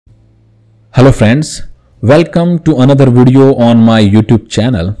Hello friends, welcome to another video on my YouTube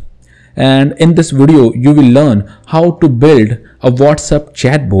channel. And in this video you will learn how to build a WhatsApp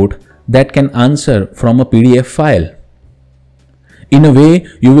chatbot that can answer from a PDF file. In a way,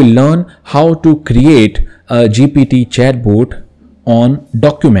 you will learn how to create a GPT chatbot on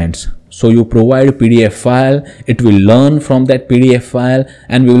documents. So you provide a PDF file, it will learn from that PDF file,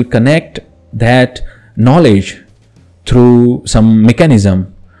 and we will connect that knowledge through some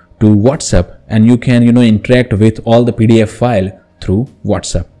mechanism to WhatsApp, and you can interact with all the PDF file through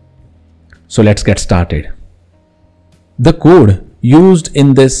WhatsApp. So let's get started. The code used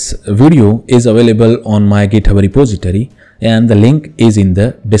in this video is available on my GitHub repository, and the link is in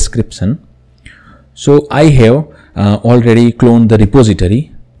the description. So I have already cloned the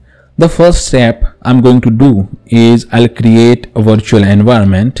repository. The first step I'm going to do is I'll create a virtual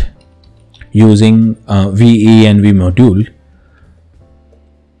environment using venv module.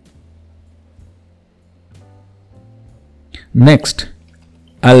 Next,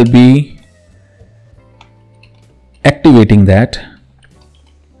 I'll be activating that.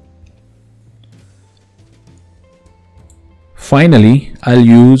 Finally, I'll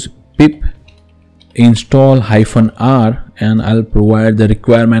use pip install -r and I'll provide the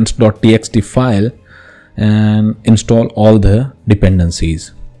requirements.txt file and install all the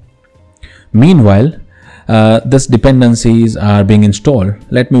dependencies. Meanwhile, these dependencies are being installed.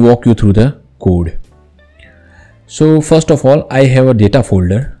 Let me walk you through the code. So first of all, I have a data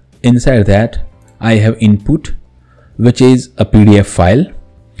folder. Inside that, I have input, which is a PDF file.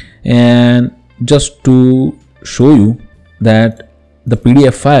 And just to show you that the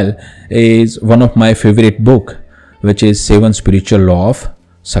PDF file is one of my favorite book, which is 7 Spiritual Law of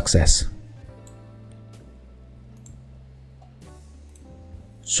Success.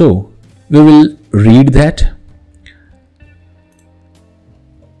 So we will read that.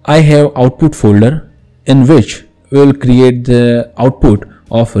 I have output folder in which we will create the output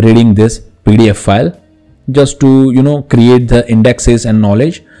of reading this PDF file, just to create the indexes and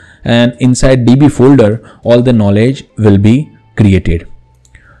knowledge, and inside DB folder all the knowledge will be created.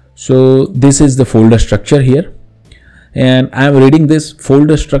 So this is the folder structure here, and I am reading this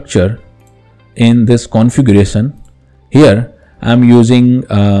folder structure in this configuration. Here I am using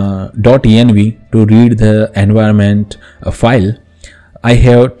 .env to read the environment file. I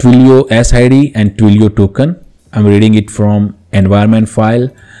have Twilio SID and Twilio token. I'm reading it from environment file.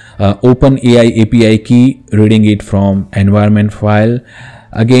 Openai API key, reading it from environment file.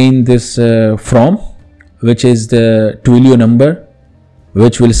 Again this from, which is the Twilio number,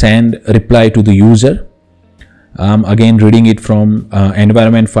 which will send reply to the user. Again reading it from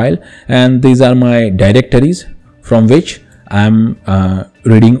environment file, and these are my directories from which I'm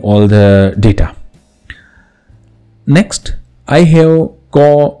reading all the data. Next, I have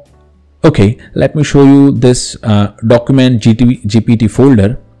okay, let me show you this document GPT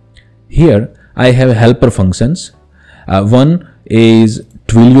folder. Here I have helper functions. One is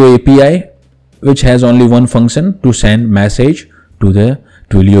Twilio API, which has only one function to send message to the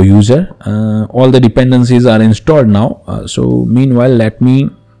Twilio user. All the dependencies are installed now. So meanwhile, let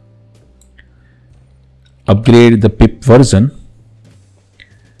me upgrade the pip version.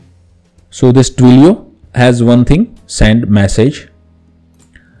 So this Twilio has one thing, send message.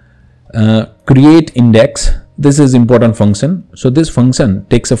 Create index, this is important function. So this function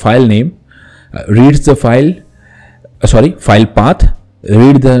takes a file name, reads the file, file path,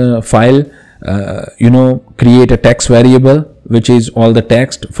 read the file, create a text variable, which is all the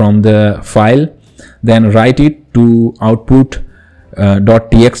text from the file, then write it to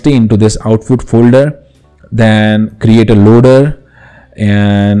output.txt into this output folder, then create a loader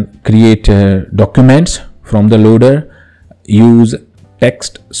and create documents from the loader, use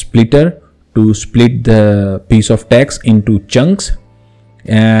text splitter to split the piece of text into chunks,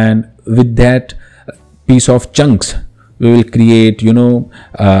 and with that piece of chunks we will create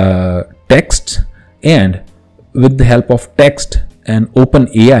text, and with the help of text and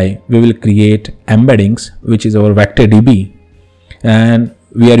Openai we will create embeddings, which is our vector DB, and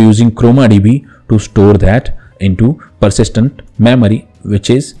we are using ChromaDB to store that into persistent memory, which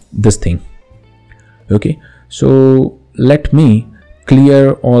is this thing. Okay, so let me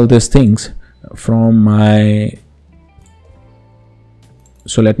clear all these things from my,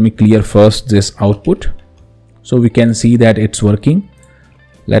 so let me clear first this output so we can see that it's working.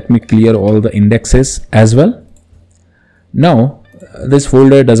 Let me clear all the indexes as well. Now this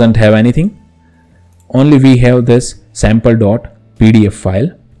folder doesn't have anything, only we have this sample.pdf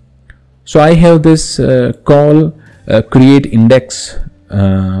file. So I have this call create index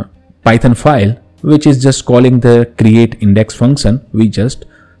Python file, which is just calling the create index function we just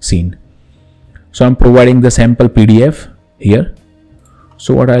seen. So I'm providing the sample PDF here.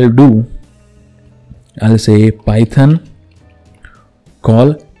 So what I'll do, I'll say Python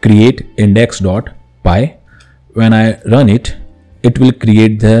call create index.py. When I run it, it will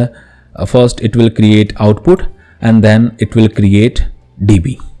create the first it will create output, and then it will create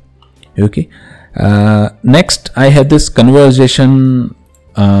DB. Okay. Next I have this conversation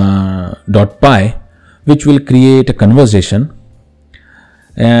 .py, which will create a conversation,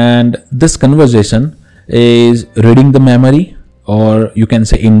 and this conversation is reading the memory, or you can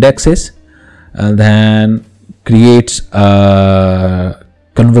say indexes, and then creates a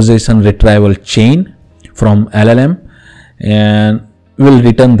conversation retrieval chain from LLM and will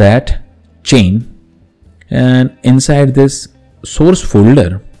return that chain. And inside this source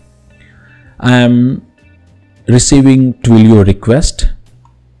folder, I am receiving Twilio request,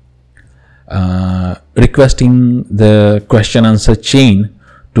 requesting the question answer chain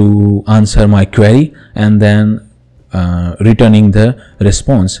to answer my query, and then returning the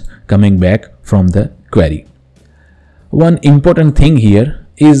response coming back from the query. One important thing here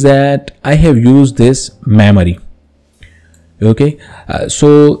is that I have used this memory. Okay,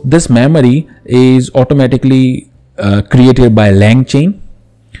 so this memory is automatically created by LangChain.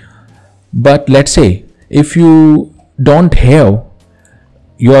 But let's say if you don't have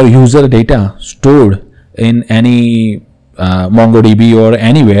your user data stored in any MongoDB or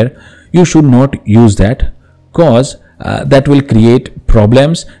anywhere, you should not use that, cause that will create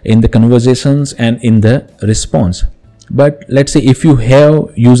problems in the conversations and in the response. But let's say if you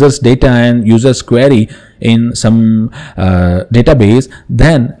have users data and users query in some database,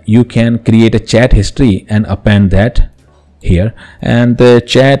 then you can create a chat history and append that here, and the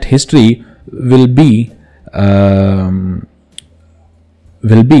chat history will be a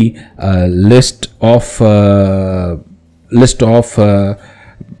list of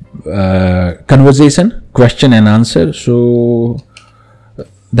conversation, question and answer. So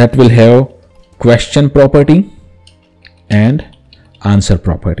that will have question property and answer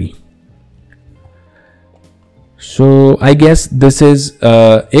property. So I guess this is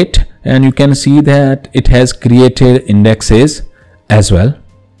it, and you can see that it has created indexes as well.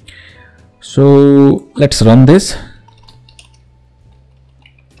 So let's run this.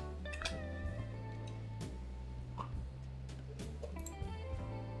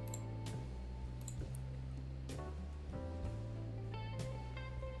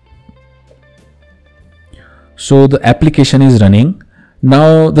 So the application is running.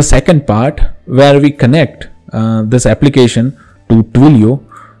 Now the second part, where we connect this application to Twilio.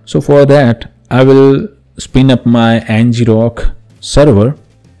 So for that, I will spin up my ngrok server.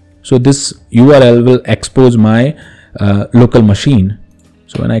 So this URL will expose my local machine.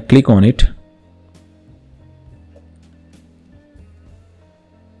 So when I click on it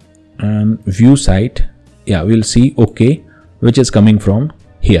and view site, yeah, we'll see OK, which is coming from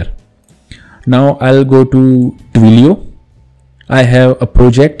here. Now I'll go to Twilio. I have a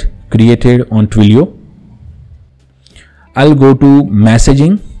project created on Twilio. I'll go to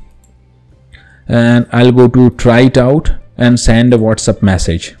messaging, and I'll go to try it out and send a WhatsApp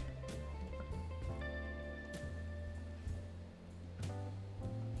message.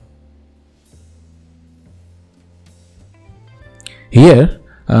 Here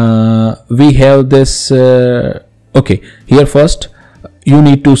we have this okay, here first you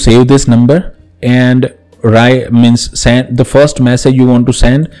need to save this number, and send the first message you want to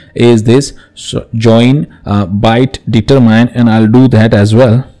send is this. So join byte determine, and I'll do that as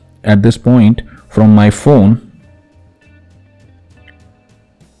well at this point from my phone.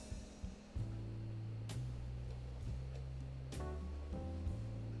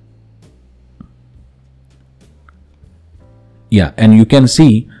 Yeah, and you can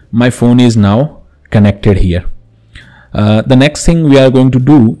see my phone is now connected here. The next thing we are going to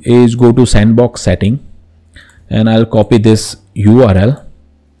do is go to sandbox setting, and I'll copy this URL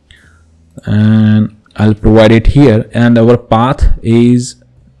and I'll provide it here, and our path is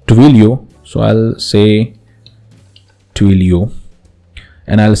Twilio. So I'll say Twilio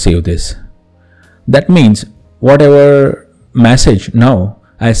and I'll save this. That means whatever message now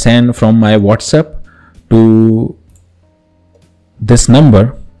I send from my WhatsApp to this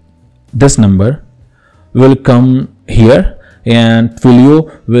number will come here, and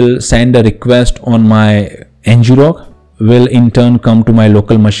Twilio will send a request on my ngrok, will in turn come to my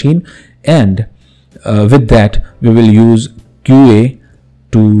local machine, and with that we will use QA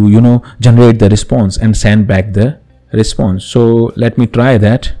to generate the response and send back the response. So let me try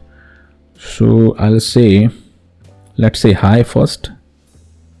that. So I'll say, let's say hi first.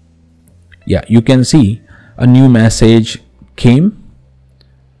 Yeah, you can see a new message came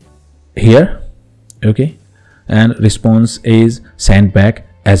here, Okay, and response is sent back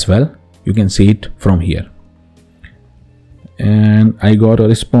as well. You can see it from here. And I got a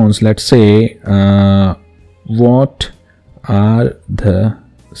response. Let's say what are the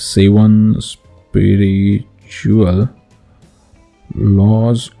 7 spiritual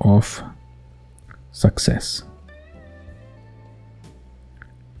laws of success?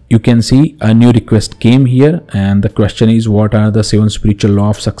 You can see a new request came here, and the question is, what are the 7 spiritual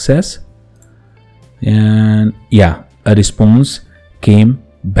laws of success? And yeah, a response came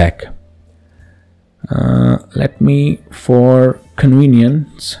back. Let me, for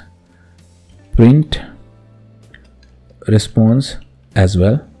convenience, print response as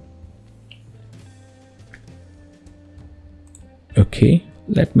well. Okay,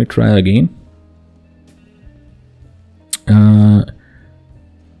 let me try again.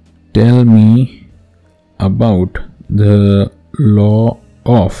 Tell me about the law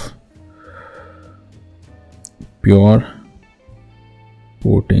of pure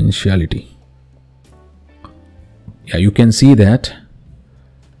potentiality. Yeah, you can see that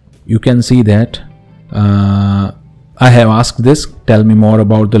I have asked this, tell me more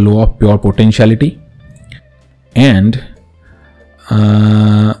about the law of pure potentiality, and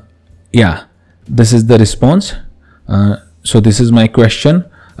yeah, this is the response. So this is my question.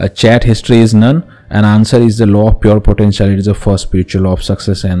 Chat history is none, and answer is the law of pure potentiality is the first spiritual law of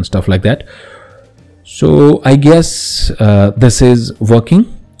success, and stuff like that. So I guess this is working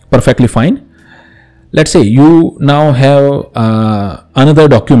perfectly fine. Let's say you now have another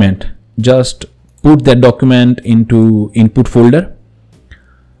document. Just put that document into input folder.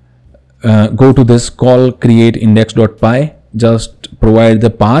 Go to this call create index.py. Just provide the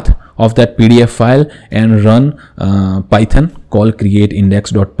path of that PDF file and run Python call create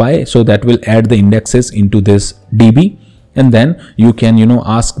index.py. So that will add the indexes into this DB, and then you can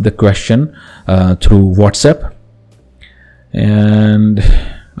ask the question through WhatsApp. And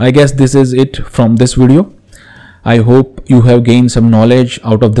I guess this is it from this video. I hope you have gained some knowledge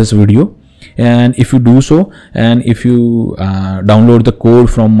out of this video, and if you do so, and if you download the code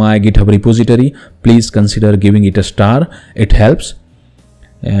from my GitHub repository, please consider giving it a star. It helps.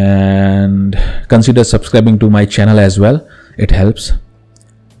 And consider subscribing to my channel as well. It helps.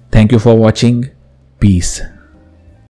 Thank you for watching. Peace.